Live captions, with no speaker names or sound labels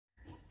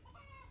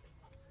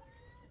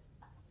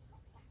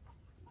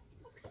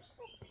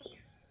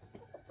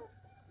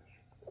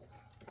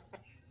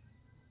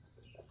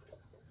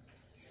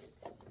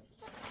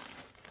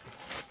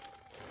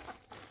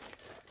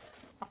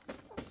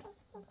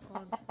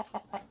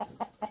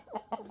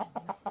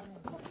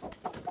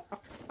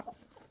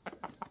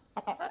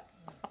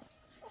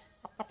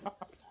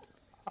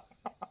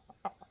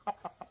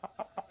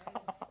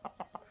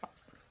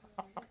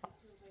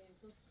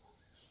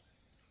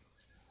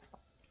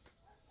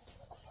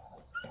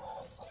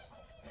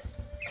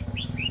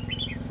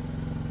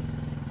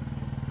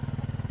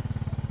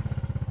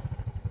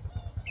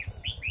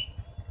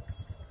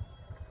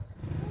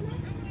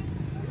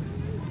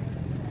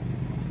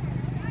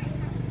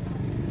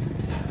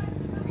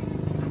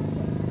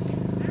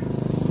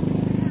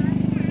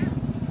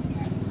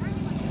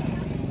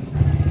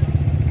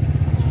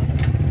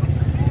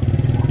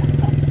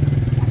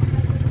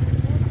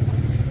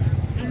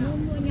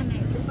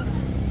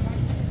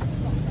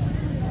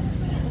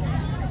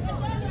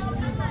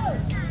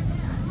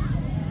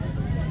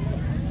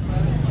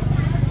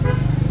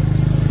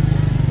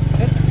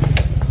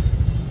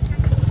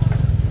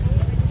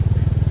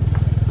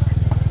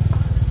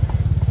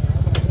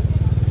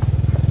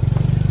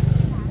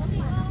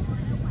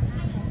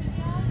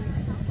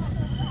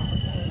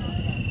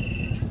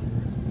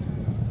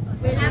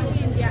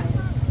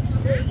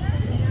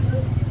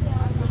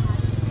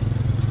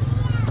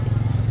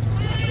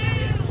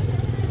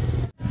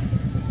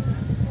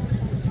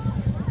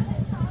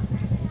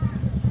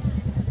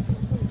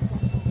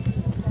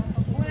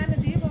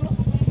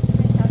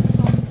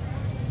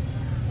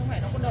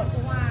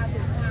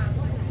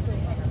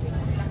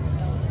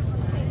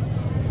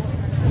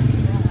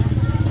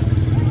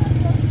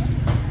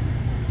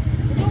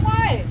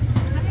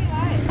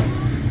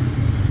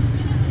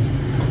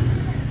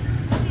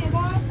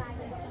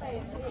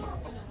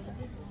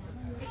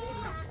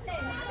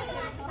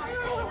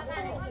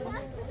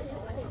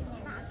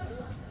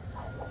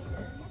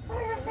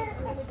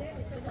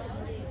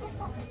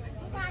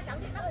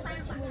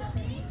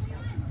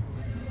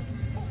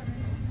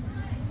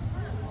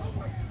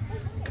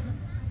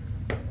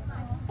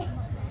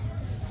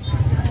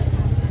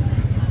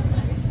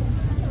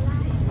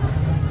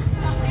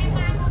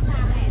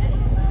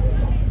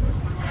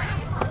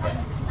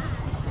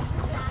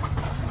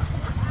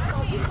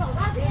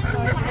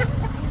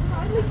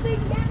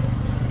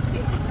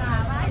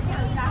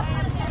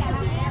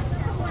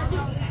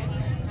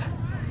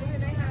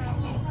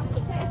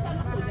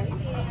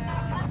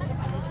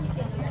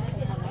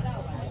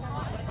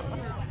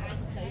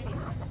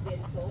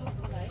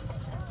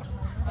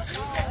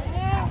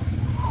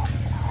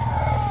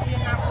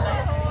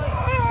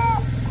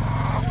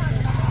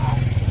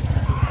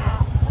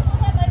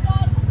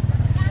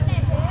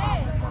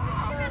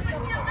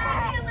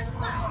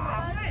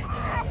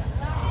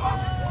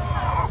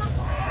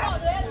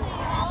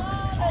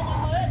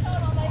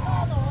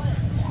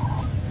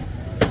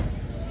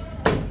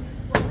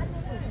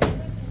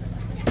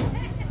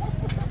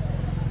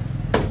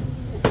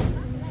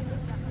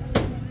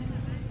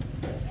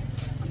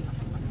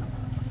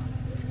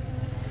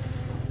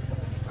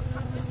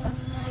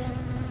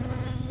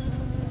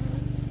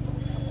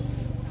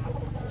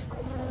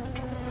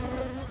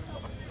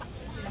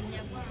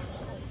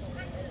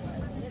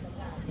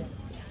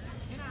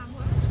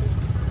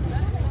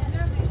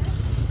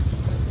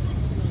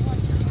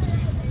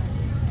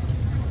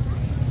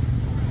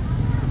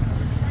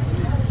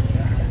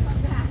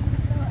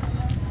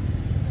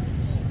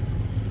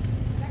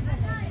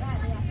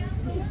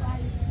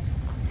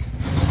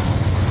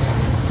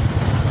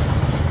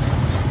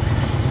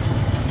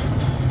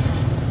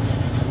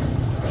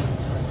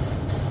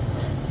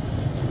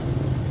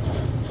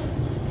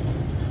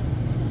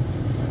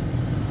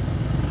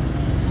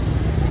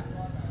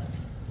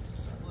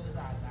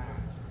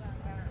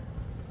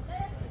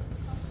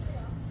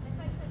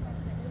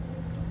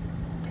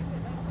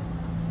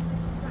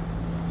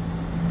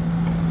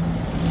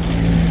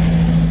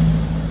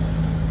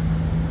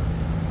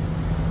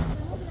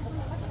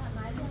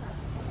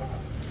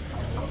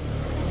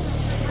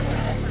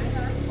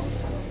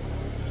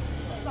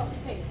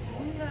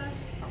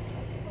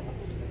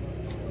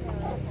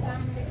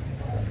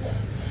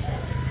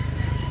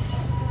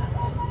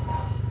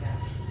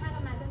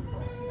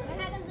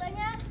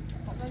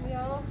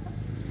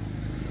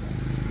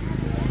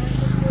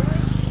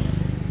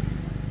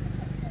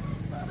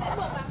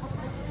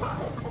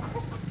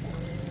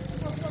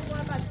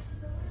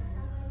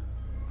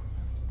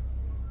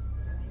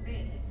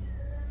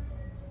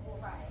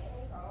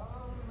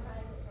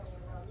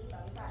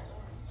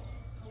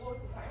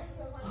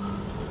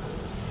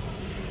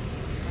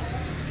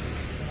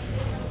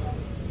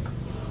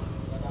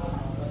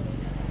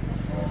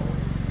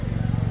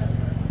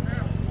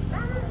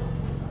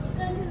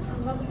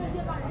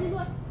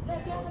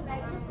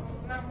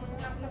năm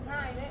cân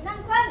 2 đấy. 5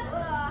 cân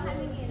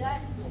 20.000 đây.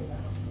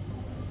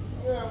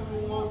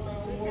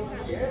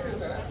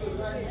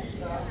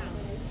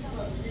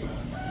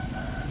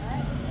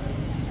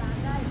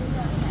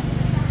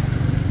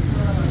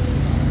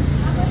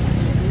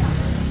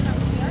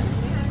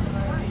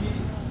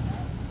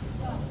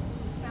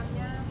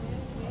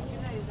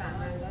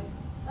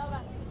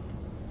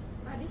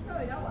 Đi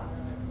chơi đâu ạ?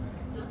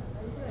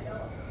 Đi chơi đâu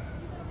ạ?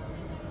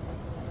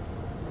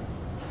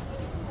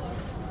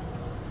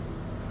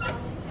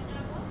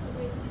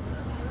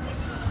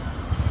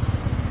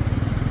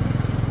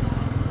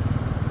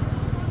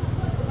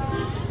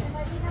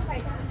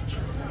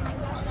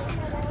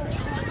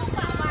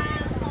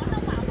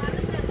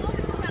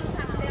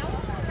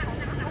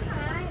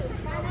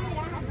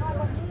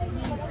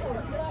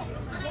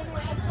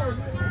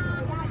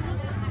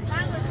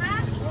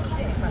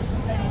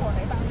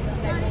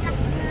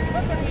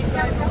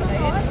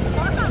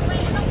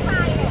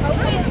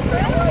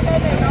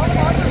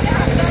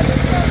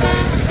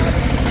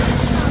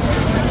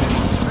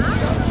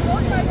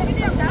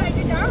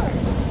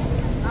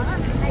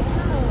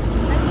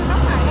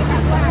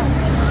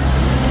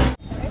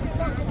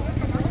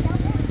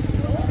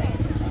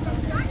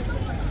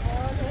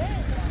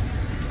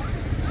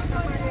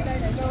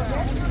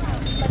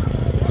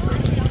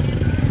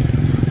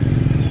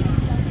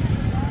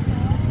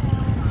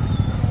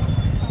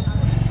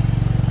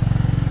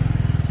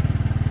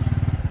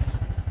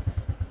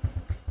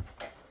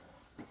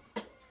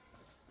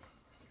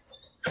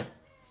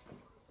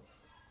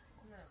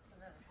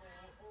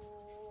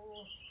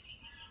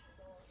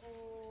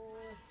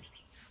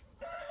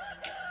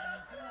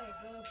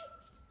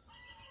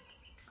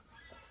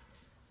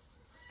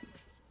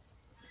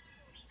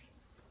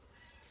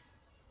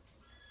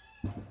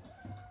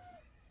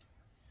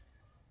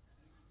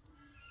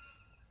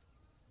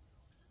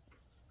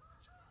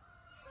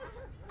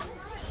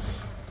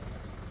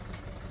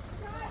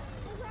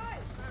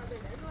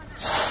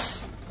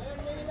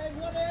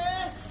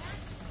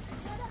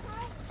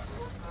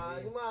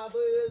 Nhưng mà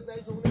tôi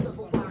lấy xuống đến là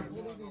không hàng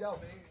chứ gì đâu.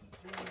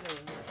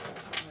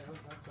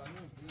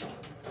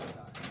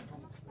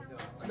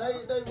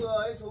 Đây vừa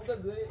ấy xuống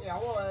tận dưới éo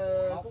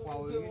rồi không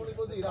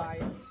có gì đâu.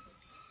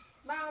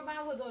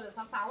 Bao vừa rồi là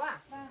 66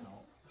 à?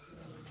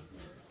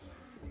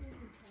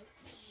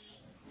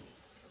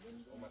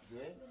 Mặt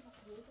dưới.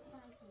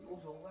 Úp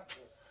xuống phát.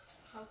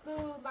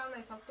 64, bao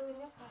này 64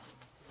 nhé.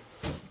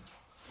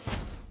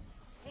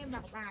 Em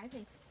bảo bà ấy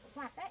phải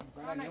hoạt đấy.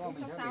 Bao này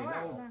cũng 66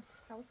 à?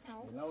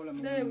 66. Để lâu là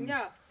mình Đều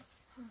nhở?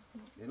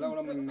 để lâu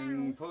là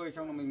mình phơi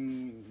xong là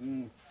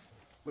mình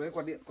lấy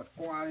quạt điện quạt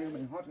qua đi,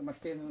 mình hót cái mặt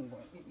trên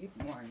ít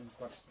ngoài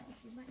quạt.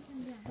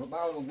 Một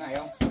bao một ngày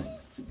không?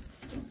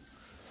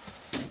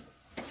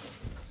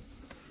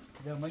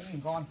 Giờ mấy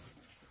nghìn con?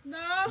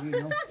 Đâu,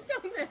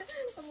 trong này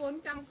có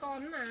 400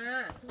 con mà.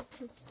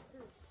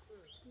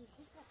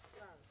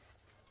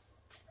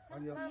 Bao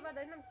nhiêu? Bao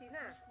đấy 59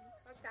 à?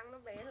 Bao trắng nó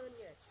bé hơn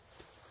nhỉ?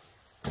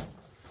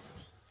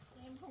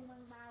 Em không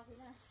mang bao thế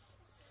này.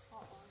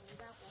 Họ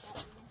bao của họ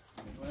đi.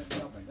 Mình có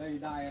đeo phải dây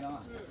đai nó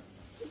à?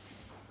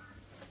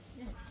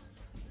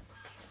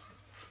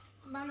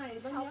 Bao này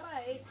bao nhiêu?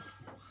 67.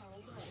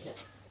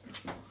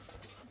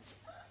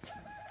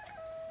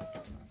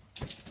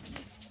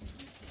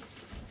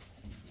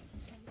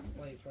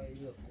 Quay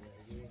được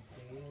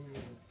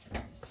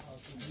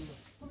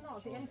Hôm nọ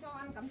thì em cho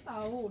ăn cắm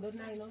tàu, đợt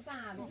này nó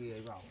già rồi.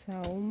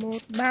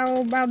 61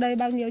 bao đây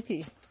bao nhiêu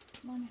chị?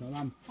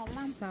 65.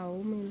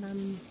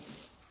 65.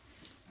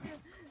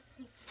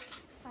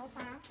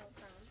 68.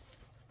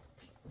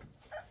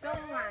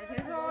 Trông ngoài thế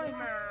thôi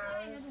mà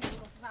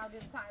vào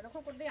điện thoại nó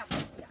không có đẹp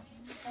chị ạ.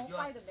 Có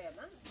quay được đẹp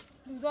lắm.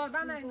 Đủ rồi,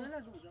 bao này nữa là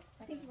đủ rồi.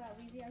 Thích vào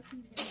video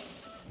xin.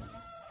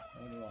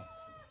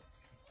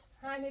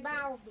 20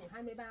 bao, đủ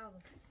 20 bao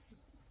rồi.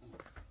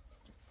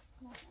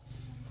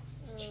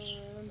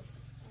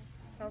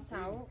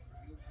 66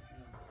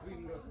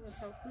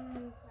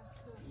 64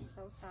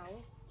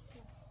 66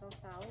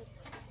 66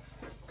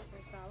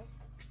 66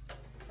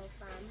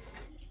 68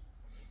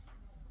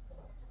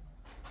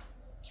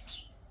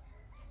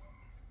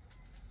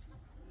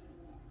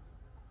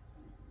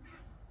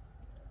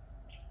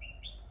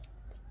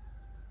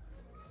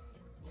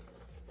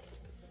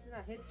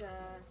 là hết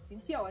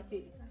 9 triệu à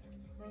chị?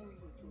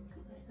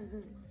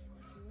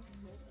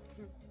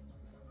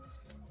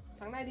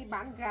 Sáng nay đi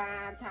bán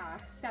gà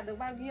chả được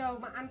bao nhiêu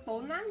mà ăn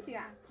tốn lắm chị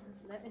ạ.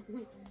 Đấy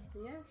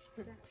nhé.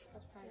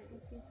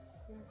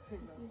 Xin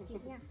chị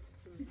nha.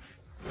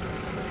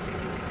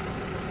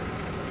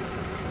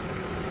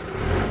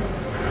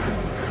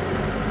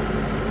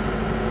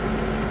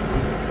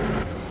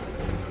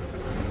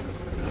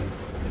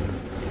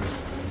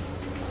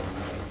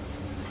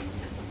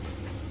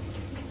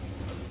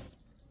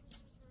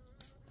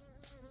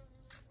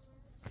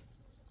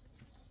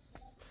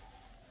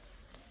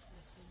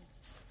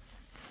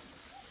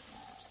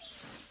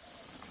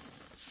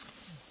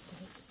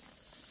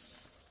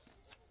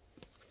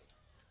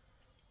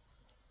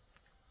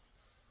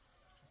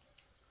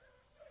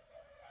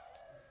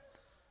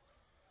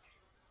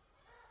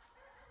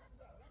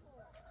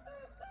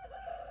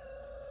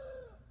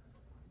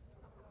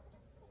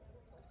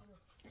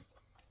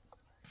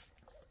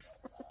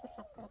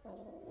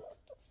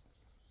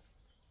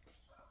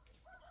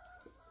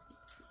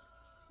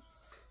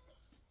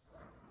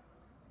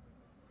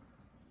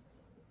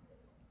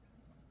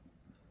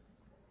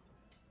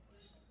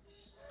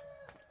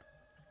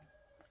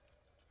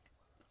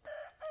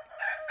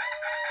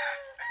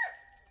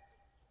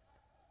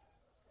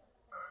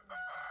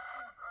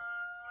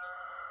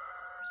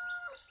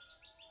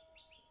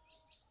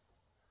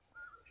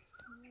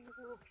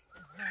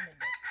 Hai